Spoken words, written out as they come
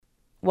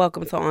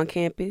Welcome to On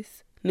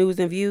Campus, News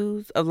and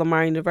Views of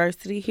Lamar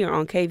University here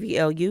on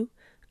KVLU.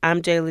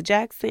 I'm Jayla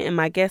Jackson, and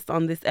my guest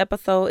on this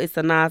episode is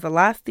Sanaz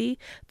Alasti,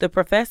 the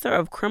Professor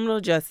of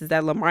Criminal Justice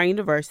at Lamar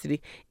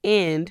University,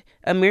 and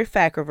Amir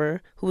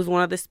Fakerver, who was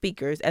one of the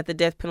speakers at the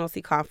Death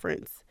Penalty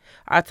Conference.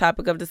 Our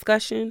topic of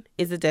discussion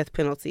is the death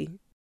penalty.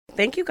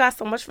 Thank you guys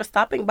so much for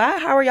stopping by.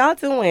 How are y'all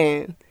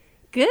doing?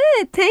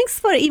 Good. Thanks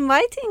for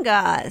inviting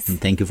us.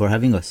 And thank you for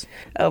having us.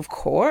 Of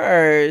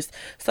course.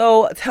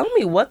 So tell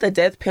me what the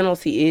death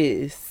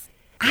penalty is.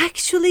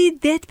 Actually,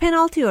 death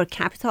penalty or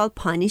capital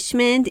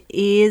punishment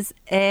is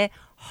a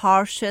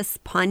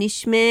harshest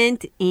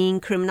punishment in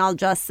criminal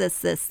justice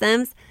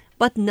systems,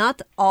 but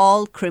not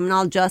all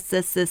criminal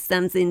justice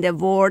systems in the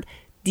world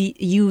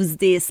use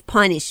this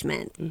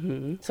punishment.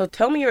 Mm-hmm. So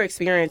tell me your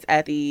experience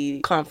at the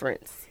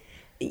conference.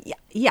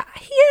 Yeah.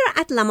 Here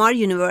at Lamar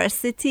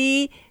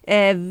University,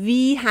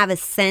 we have a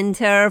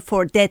center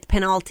for death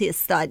penalty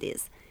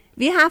studies.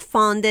 We have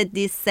founded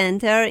this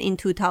center in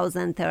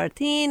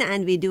 2013,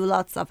 and we do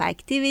lots of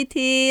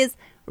activities,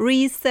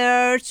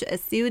 research,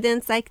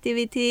 students'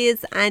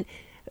 activities. And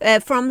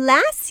from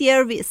last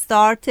year, we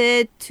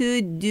started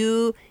to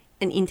do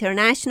an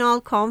international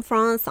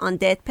conference on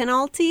death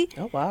penalty.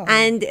 Oh, wow.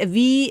 And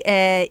we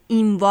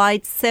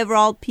invite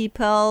several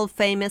people,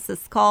 famous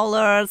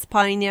scholars,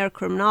 pioneer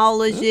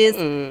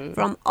criminologists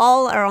from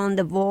all around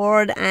the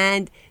world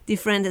and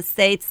different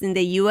states in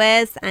the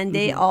U.S., and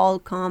they all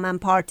come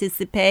and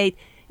participate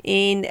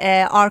in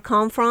our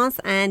conference,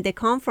 and the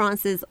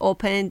conference is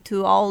open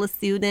to all the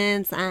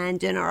students and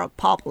general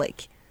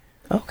public.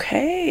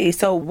 Okay,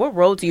 so what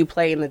role do you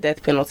play in the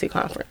death penalty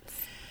conference?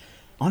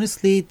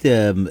 Honestly,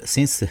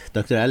 since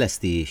Dr.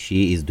 Alasti,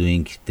 she is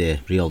doing the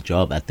real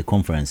job at the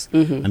conference,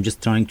 I'm just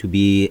trying to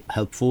be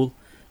helpful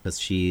because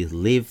she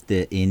lived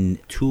in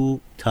two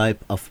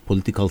type of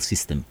political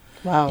system.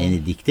 Wow. In a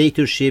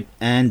dictatorship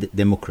and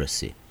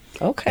democracy.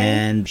 Okay.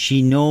 And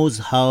she knows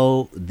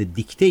how the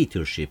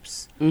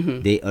dictatorships,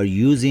 they are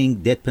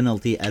using death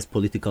penalty as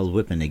political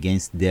weapon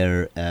against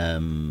their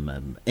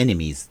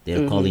enemies.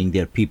 They're calling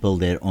their people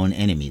their own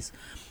enemies.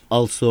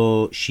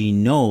 Also, she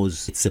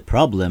knows it's a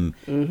problem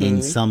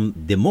in some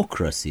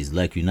democracies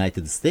like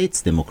United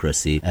States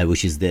democracy,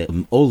 which is the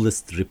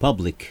oldest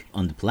republic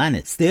on the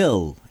planet,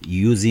 still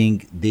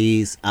using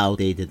this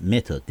outdated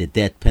method, the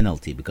death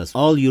penalty, because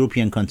all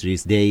European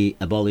countries, they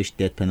abolished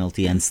death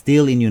penalty, and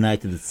still in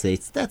United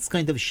States, that's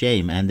kind of a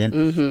shame. And then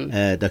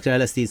Dr.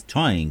 Alasti is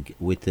trying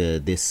with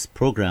this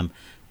program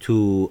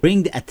to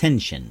bring the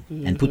attention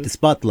and put the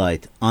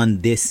spotlight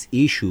on this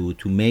issue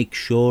to make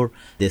sure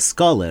the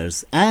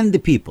scholars and the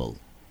people,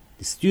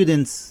 the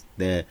students,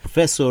 the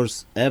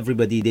professors,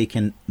 everybody, they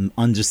can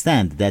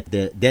understand that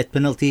the death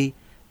penalty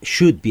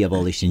should be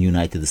abolished in the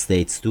United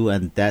States too.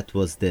 And that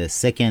was the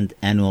second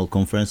annual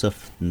conference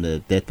of the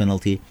death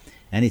penalty,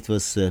 and it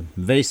was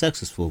very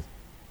successful.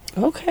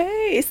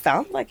 Okay, it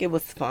sounds like it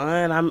was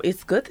fun.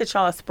 It's good that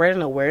y'all are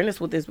spreading awareness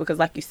with this because,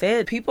 like you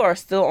said, people are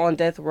still on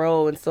death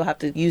row and still have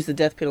to use the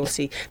death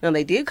penalty. Now,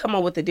 they did come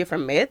up with a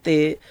different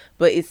method,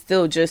 but it's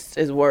still just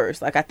as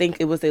worse. Like, I think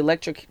it was the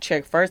electric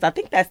check first. I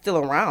think that's still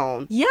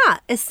around. Yeah,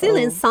 still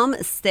in some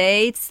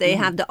states, they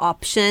have the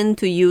option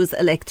to use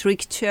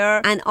electric chair.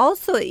 And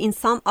also in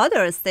some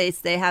other states,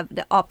 they have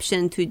the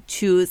option to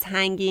choose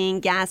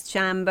hanging, gas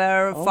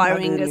chamber,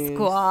 firing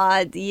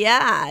squad.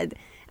 Yeah.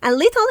 And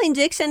lethal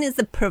injection is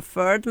the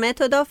preferred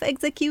method of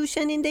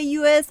execution in the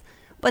U.S.,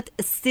 but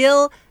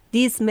still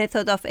this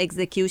method of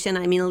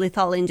execution,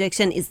 lethal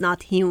injection, is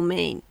not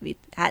humane. We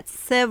had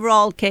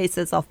several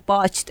cases of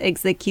botched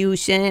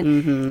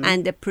execution,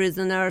 and the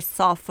prisoner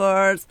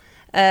suffers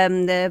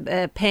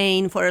the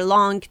pain for a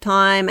long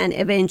time, and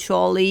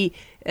eventually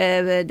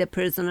the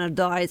prisoner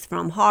dies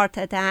from heart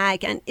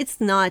attack, and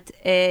it's not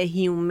a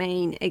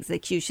humane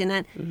execution.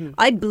 And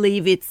I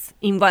believe it's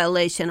in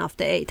violation of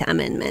the 8th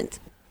Amendment.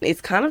 It's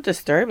kind of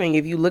disturbing.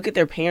 If you look at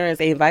their parents,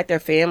 they invite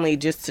their family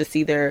just to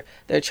see their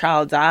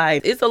child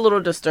die. It's a little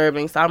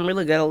disturbing. So I'm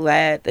really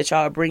glad that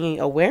y'all are bringing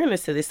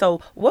awareness to this.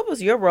 So what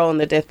was your role in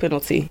the death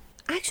penalty?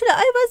 Actually,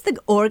 I was the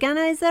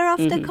organizer of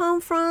the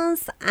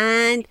conference,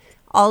 and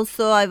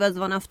also I was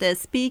one of the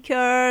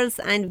speakers.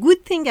 And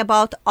good thing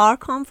about our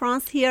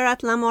conference here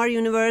at Lamar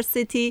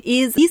University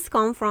is this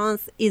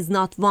conference is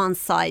not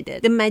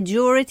one-sided. The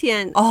majority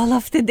and all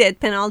of the death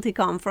penalty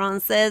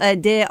conferences,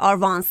 they are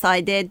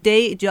one-sided.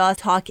 They just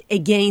talk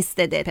against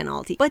the death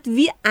penalty. But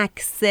we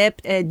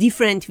accept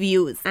different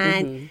views,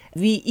 and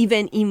we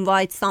even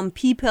invite some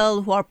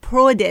people who are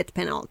pro-death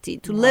penalty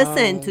to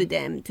listen to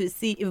them, to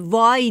see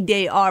why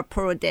they are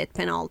pro-death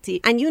penalty.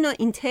 And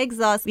in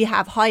Texas, we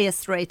have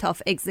highest rate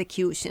of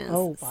execution.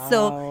 Oh, wow.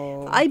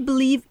 So I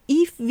believe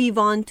if we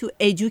want to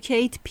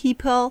educate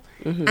people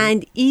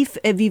and if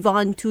we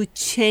want to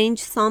change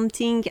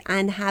something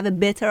and have a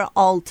better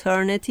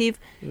alternative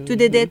to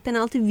the death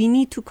penalty, we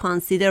need to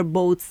consider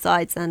both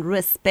sides and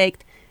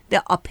respect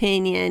the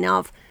opinion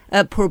of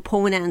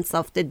proponents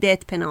of the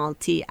death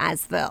penalty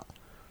as well.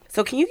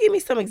 So can you give me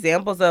some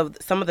examples of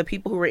some of the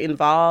people who were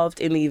involved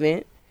in the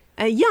event?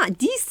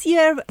 This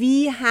year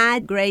we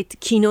had great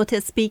keynote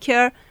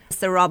speaker,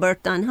 Mr.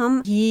 Robert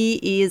Dunham.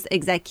 He is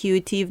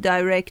executive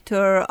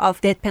director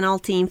of Death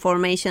Penalty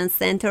Information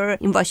Center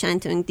in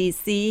Washington,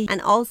 D.C.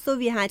 And also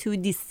we had two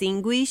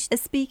distinguished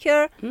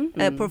speakers,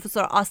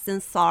 Professor Austin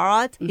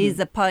Sarat. He's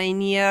a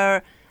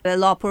pioneer, a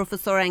law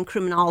professor and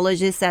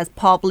criminologist, has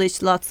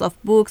published lots of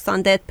books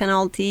on death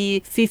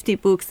penalty, 50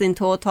 books in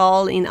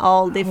total in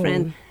all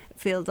different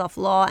fields of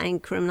law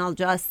and criminal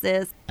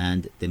justice.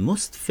 And the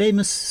most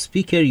famous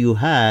speaker you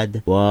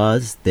had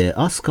was the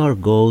Oscar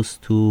goes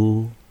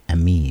to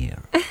Amir.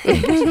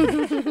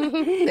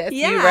 That's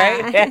you,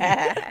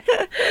 right?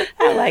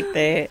 I like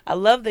that. I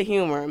love the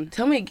humor.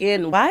 Tell me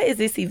again, why is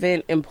this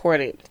event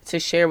important to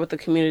share with the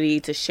community,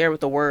 to share with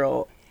the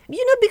world?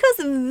 Because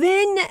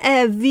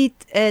when we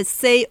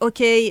say,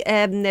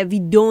 we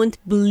don't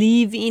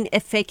believe in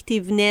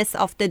effectiveness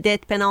of the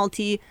death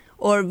penalty,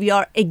 or we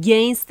are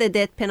against the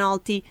death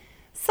penalty,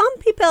 some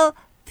people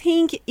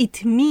think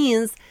it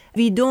means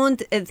we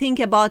don't think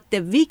about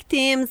the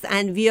victims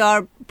and we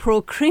are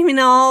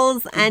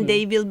pro-criminals and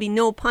there will be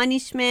no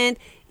punishment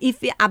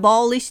if we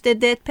abolish the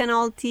death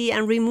penalty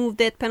and remove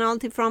death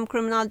penalty from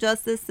criminal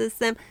justice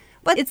system.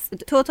 But it's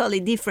totally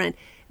different.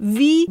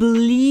 We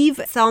believe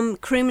some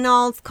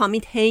criminals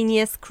commit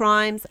heinous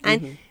crimes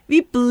and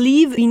we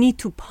believe we need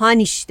to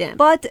punish them.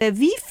 But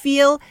we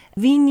feel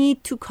we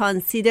need to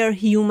consider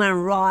human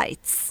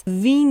rights.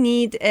 We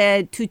need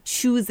to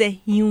choose a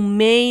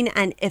humane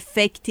and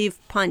effective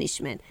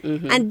punishment.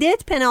 And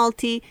death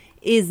penalty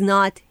is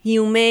not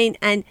humane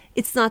and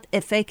it's not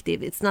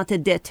effective. It's not a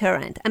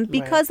deterrent. And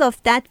because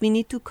of that, we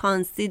need to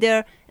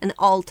consider an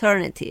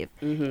alternative.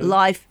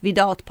 Life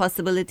without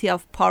possibility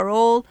of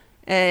parole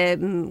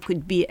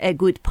could be a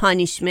good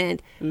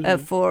punishment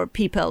for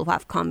people who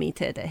have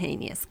committed a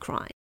heinous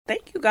crime.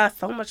 Thank you guys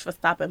so much for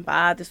stopping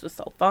by. This was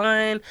so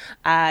fun.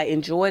 I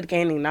enjoyed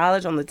gaining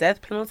knowledge on the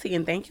death penalty,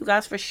 and thank you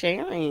guys for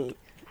sharing.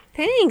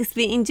 Thanks.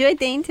 We enjoyed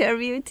the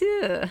interview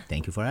too.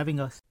 Thank you for having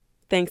us.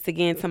 Thanks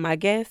again to my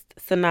guest,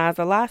 Sanaz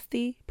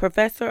Alasti,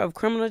 Professor of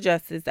Criminal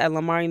Justice at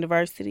Lamar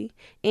University,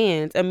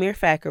 and Amir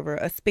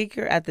Fakerver, a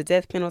speaker at the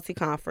Death Penalty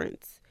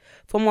Conference.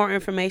 For more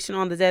information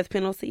on the death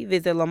penalty,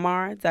 visit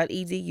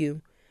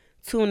lamar.edu.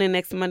 Tune in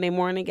next Monday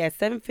morning at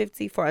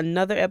 7:50 for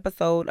another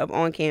episode of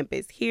On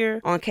Campus here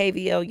on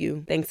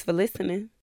KVLU. Thanks for listening.